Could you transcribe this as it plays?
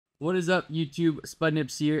What is up, YouTube?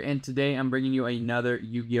 Spudnips here, and today I'm bringing you another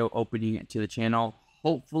Yu-Gi-Oh opening to the channel.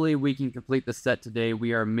 Hopefully we can complete the set today.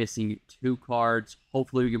 We are missing 2 cards.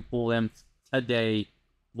 Hopefully we can pull them today.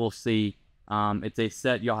 We'll see. It's a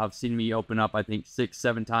set y'all have seen me open up, I think,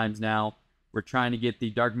 6-7 times now. We're trying to get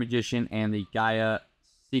the Dark Magician and the Gaia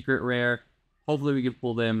Secret Rare. Hopefully we can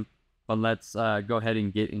pull them, but let's go ahead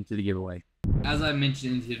and get into the giveaway. As I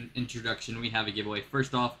mentioned in the introduction, we have a giveaway.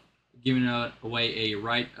 First off, giving away a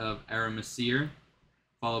Rite of Aramesir,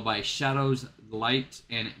 followed by Shadows, Light,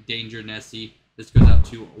 and Danger Nessie. This goes out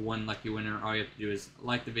to 1 lucky winner. All you have to do is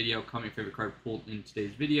like the video, comment your favorite card pulled in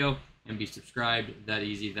today's video, and be subscribed. That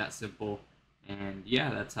easy, that simple. And yeah,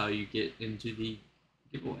 that's how you get into the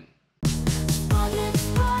giveaway. On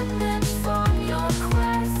your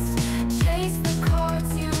quest, chase the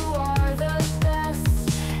cards, you are the best.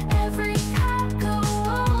 Every pack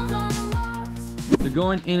gold unlocked. So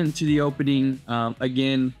going into the opening,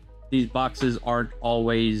 again, these boxes aren't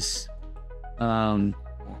always, if I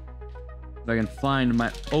can find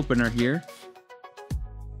my opener here.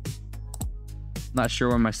 Not sure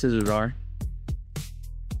where my scissors are,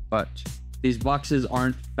 but these boxes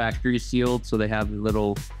aren't factory sealed, so they have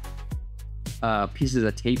little pieces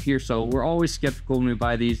of tape here, so we're always skeptical when we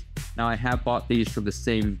buy these. Now I have bought these from the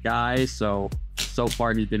same guy, so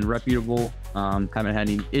far he's been reputable. Haven't had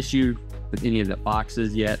any issue with any of the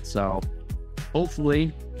boxes yet, so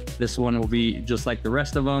hopefully this one will be just like the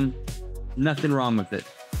rest of them. Nothing wrong with it,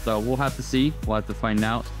 so we'll have to see. We'll have to find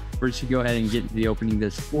out. We're just gonna go ahead and get into the opening.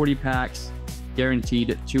 There's 40 packs,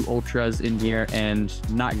 guaranteed 2 ultras in here, and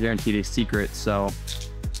not guaranteed a secret, so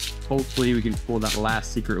hopefully we can pull that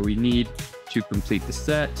last secret we need to complete the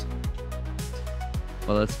set.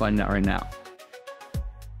 Well, let's find out right now.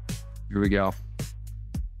 Here we go.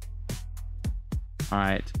 All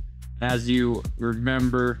right, as you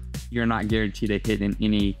remember, you're not guaranteed a hit in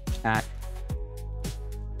any pack.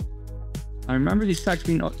 I remember these packs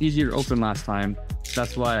being easier to open last time.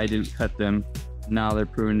 That's why I didn't cut them. Now they're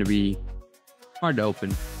proven to be hard to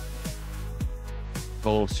open.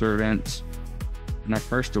 Gold Servant, and our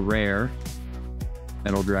first a rare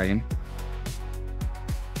Metal Dragon.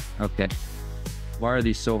 Okay, why are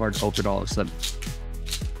these so hard to open all of a sudden?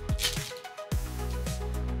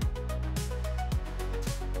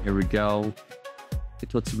 Here we go.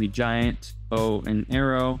 It's what's to be giant, bow and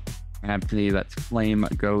arrow. I have to believe that's flame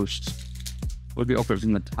ghost. Would be open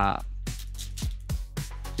from the top.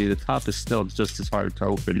 See, the top is still just as hard to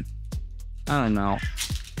open. I don't know.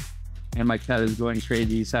 And my cat is going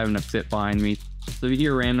crazy. He's having a fit behind me. So if you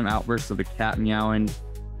hear random outbursts of a cat meowing,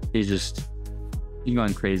 he's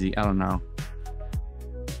going crazy. I don't know.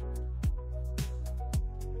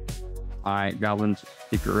 Alright, Goblin's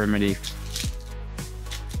Secret Remedy.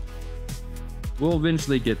 We'll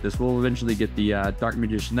eventually get this. We'll eventually get the Dark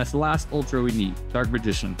Magician. That's the last ultra we need. Dark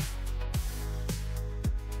Magician.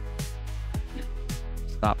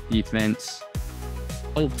 Stop defense.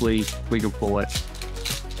 Hopefully we can pull it.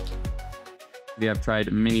 We have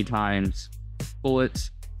tried many times to pull it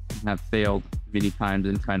and have failed many times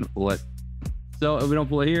in trying to pull it. So if we don't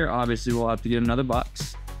pull it here, obviously we'll have to get another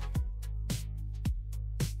box.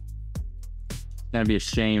 It's gonna be a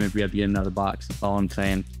shame if we have to get another box. That's all I'm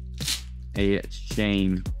saying. A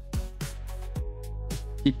shame.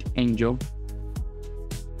 Kick Angel,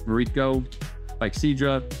 Rico, Spike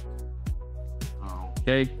Cedra.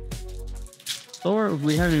 Okay. Or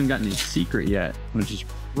we haven't even gotten a secret yet, which is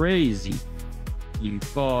crazy. Eating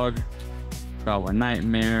Fog, Goblin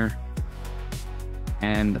Nightmare,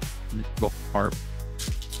 and Mythical Harp.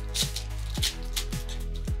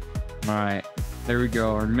 Alright, there we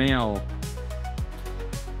go. Our mail.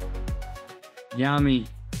 Yami.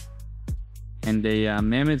 And a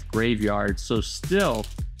Mammoth Graveyard. So still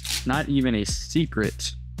not even a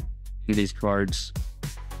secret in these cards.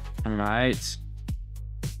 Alright.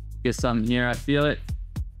 Get something here. I feel it.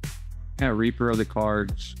 Yeah, Reaper of the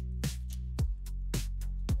Cards.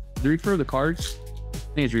 The Reaper of the Cards? I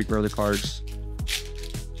think it's Reaper of the Cards.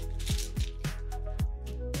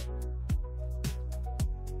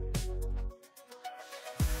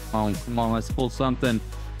 Oh, come on, let's pull something.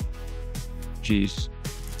 Jeez.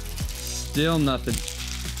 Still nothing.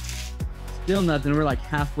 Still nothing. We're like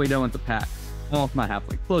halfway done with the pack. Well, not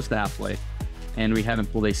halfway, close to halfway. And we haven't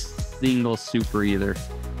pulled a single super either.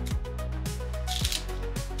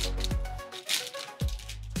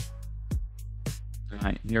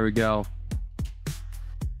 Alright, here we go.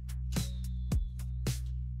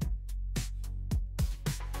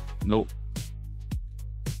 Nope.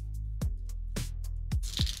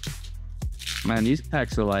 Man, these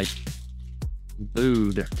packs are like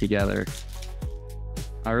glued together.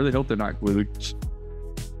 I really hope they're not glued.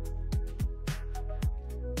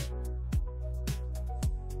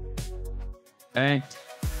 Okay.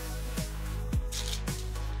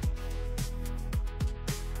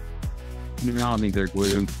 I don't think they're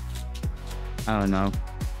glued. I don't know.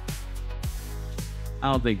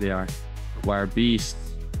 I don't think they are. Wire beast.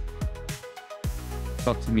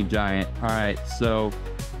 Talk to me, giant. All right, so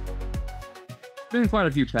been quite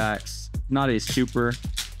a few packs. Not a super,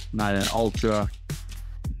 not an ultra,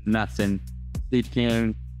 nothing. Seed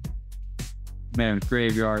cannon, man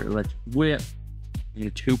graveyard, electric whip, and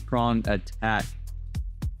a 2-pronged attack.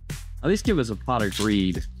 At least give us a pot of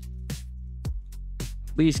greed.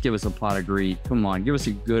 At least give us a pot of greed. Come on, give us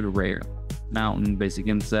a good rare. Mountain, basic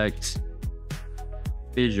insect,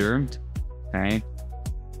 fissure. Okay.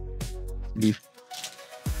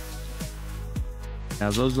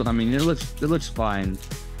 Now those, I mean, it looks fine.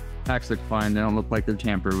 Packs look fine. They don't look like they're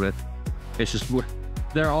tampered with. It's just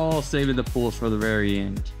they're all saving the pulls for the very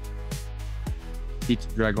end. Teach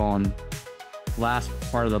Dragon. Last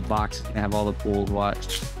part of the box can have all the pulls.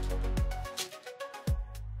 Watch.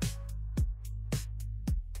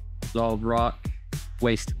 Solid Rock,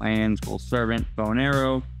 Wastelands, Gold Servant, Bow and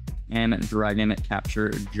Arrow, and Dragon Capture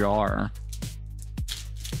Jar.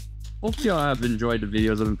 Hopefully y'all have enjoyed the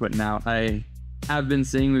videos I've been putting out. I have been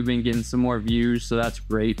seeing we've been getting some more views, so that's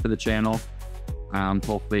great for the channel.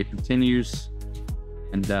 Hopefully it continues.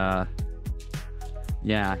 And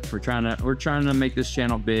yeah, we're trying to make this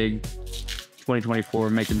channel big. 2024,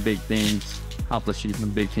 making big things, accomplishing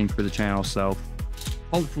some big things for the channel. So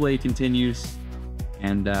hopefully it continues.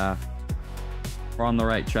 And we're on the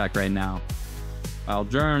right track right now. Wild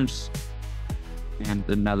Germs and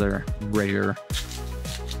another rare.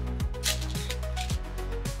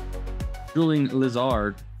 Drooling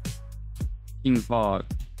Lizard, King Fog.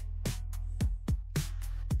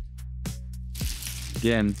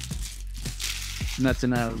 Again,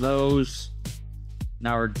 nothing out of those.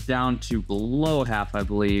 Now we're down to below half, I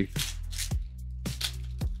believe.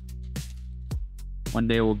 One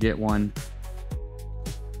day we'll get one.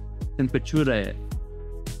 Temperature.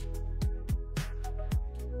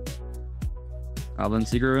 Goblin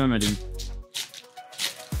Secret Remedy.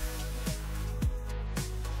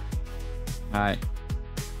 Alright.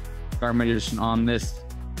 Dark Magician on this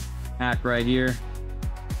pack right here.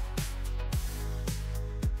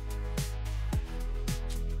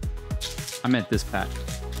 I meant this pack.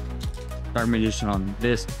 Dark Magician on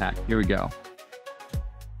this pack. Here we go.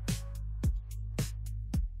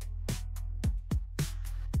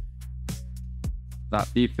 Stop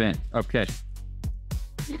defense. Okay.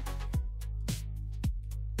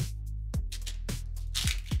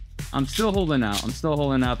 I'm still holding out. I'm still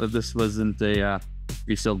holding out that this wasn't a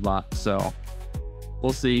resealed box. So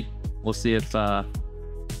we'll see. We'll see if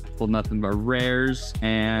pulled nothing but rares.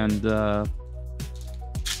 And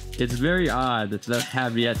it's very odd that I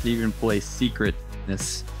have yet to even play secret in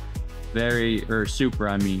this. Or super,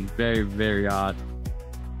 I mean. Very, very odd.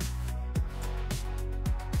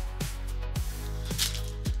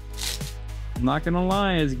 I'm not gonna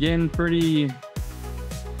lie, it's getting pretty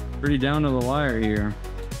down to the wire here.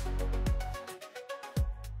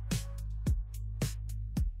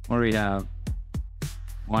 What do we have?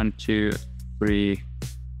 1, 2, 3,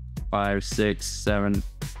 5, 6, 7,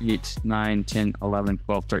 8, 9, 10, 11,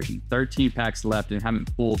 12, 13. 13 packs left and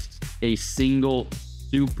haven't pulled a single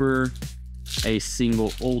super, a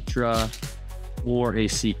single ultra, or a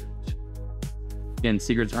secret. Again,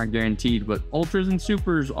 secrets aren't guaranteed, but ultras and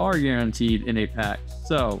supers are guaranteed in a pack.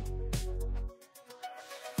 So,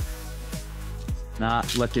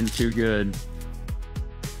 not looking too good.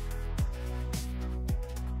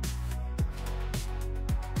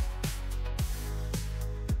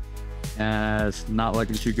 It's not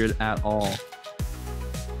looking too good at all.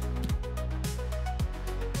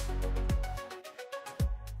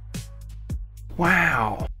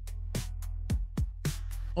 Wow.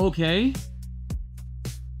 Okay.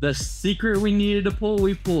 The secret we needed to pull,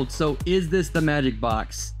 we pulled. So is this the magic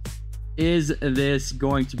box? Is this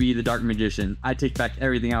going to be the Dark Magician? I take back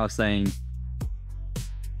everything I was saying.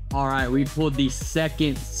 All right, we pulled the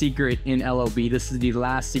second secret in LOB. This is the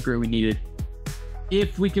last secret we needed.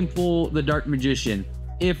 If we can pull the Dark Magician,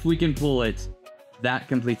 if we can pull it, that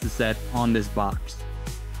completes the set on this box.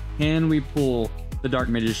 Can we pull the Dark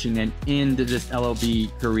Magician and end this LOB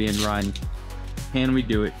Korean run? Can we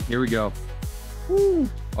do it? Here we go. Woo.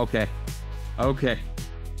 Okay. Okay.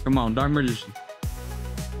 Come on, Dark Magician.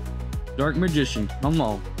 Dark Magician, come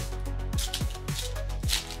on.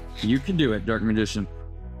 You can do it, Dark Magician.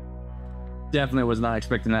 Definitely was not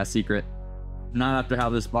expecting that secret. Not after how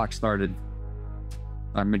this box started.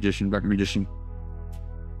 Dark Magician, Dark Magician.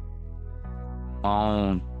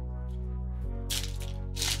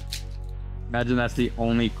 Imagine that's the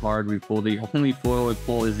only card we pulled. The only foil we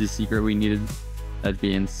pull is the secret we needed. That'd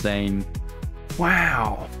be insane.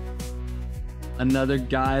 Wow. Another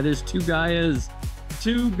guy. There's two Gaias.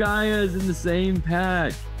 Two Gaias in the same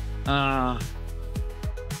pack. Gaia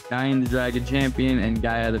the Dragon Champion and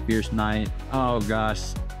Gaia the Fierce Knight. Oh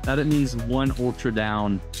gosh. That means one Ultra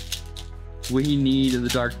down. We need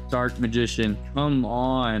the Dark Magician. Come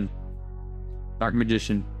on. Dark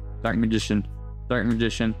Magician. Dark Magician. Dark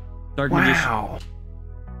Magician. Dark Magician.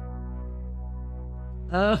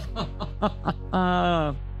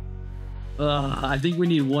 Wow. I think we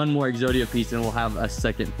need one more Exodia piece and we'll have a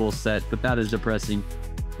second full set, but that is depressing.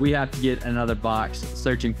 We have to get another box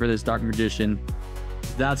searching for this Dark Magician.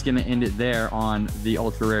 That's going to end it there on the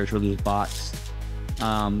ultra rares for this box.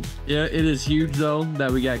 Yeah, it is huge though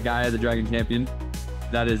that we got Gaia the Dragon Champion.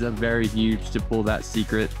 That is a very huge to pull that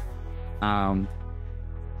secret.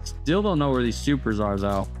 Still don't know where these supers are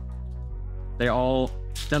though. That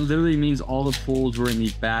literally means all the pulls were in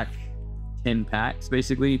the back 10 packs,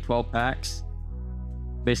 basically 12 packs,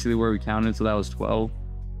 basically where we counted. So that was 12.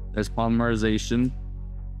 There's polymerization.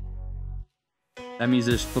 That means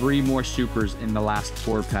there's 3 more supers in the last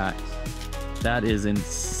 4 packs. That is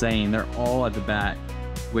insane. They're all at the back.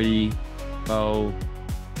 Witty, Bo.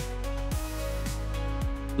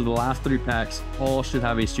 So the last 3 packs all should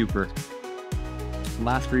have a super. The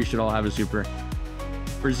last 3 should all have a super.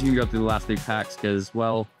 We're just gonna go through the last 3 packs because,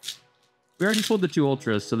 well, we already pulled the 2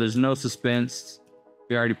 ultras, so there's no suspense.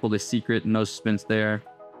 We already pulled a secret, no suspense there.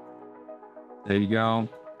 There you go.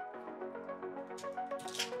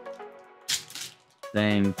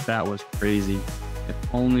 Dang, that was crazy.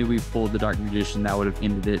 If only we pulled the Dark Magician, that would have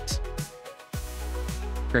ended it.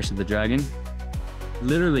 Curse of the Dragon.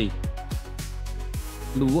 Literally.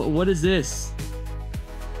 What is this?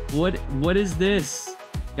 What is this?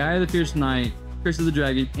 Gaia the Fierce Knight, Curse of the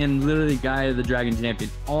Dragon, and literally Gaia the Dragon Champion.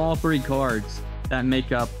 All 3 cards that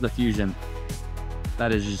make up the fusion.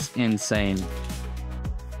 That is just insane.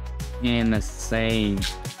 Insane.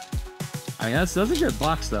 I mean, that's a good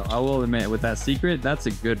box though. I will admit, with that secret, that's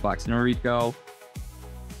a good box. Noriko,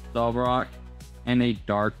 Solbrock, and a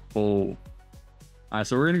Dark Pull. Alright,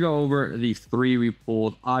 so we're gonna go over the 3 we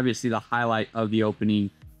pulled. Obviously, the highlight of the opening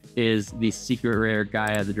is the secret rare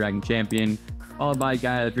Gaia the Dragon Champion, followed by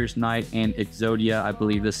Gaia the Fierce Knight and Exodia. I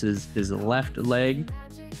believe this is his left leg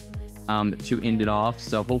to end it off.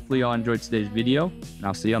 So hopefully y'all enjoyed today's video, and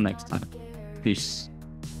I'll see y'all next time. Peace.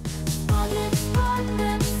 On this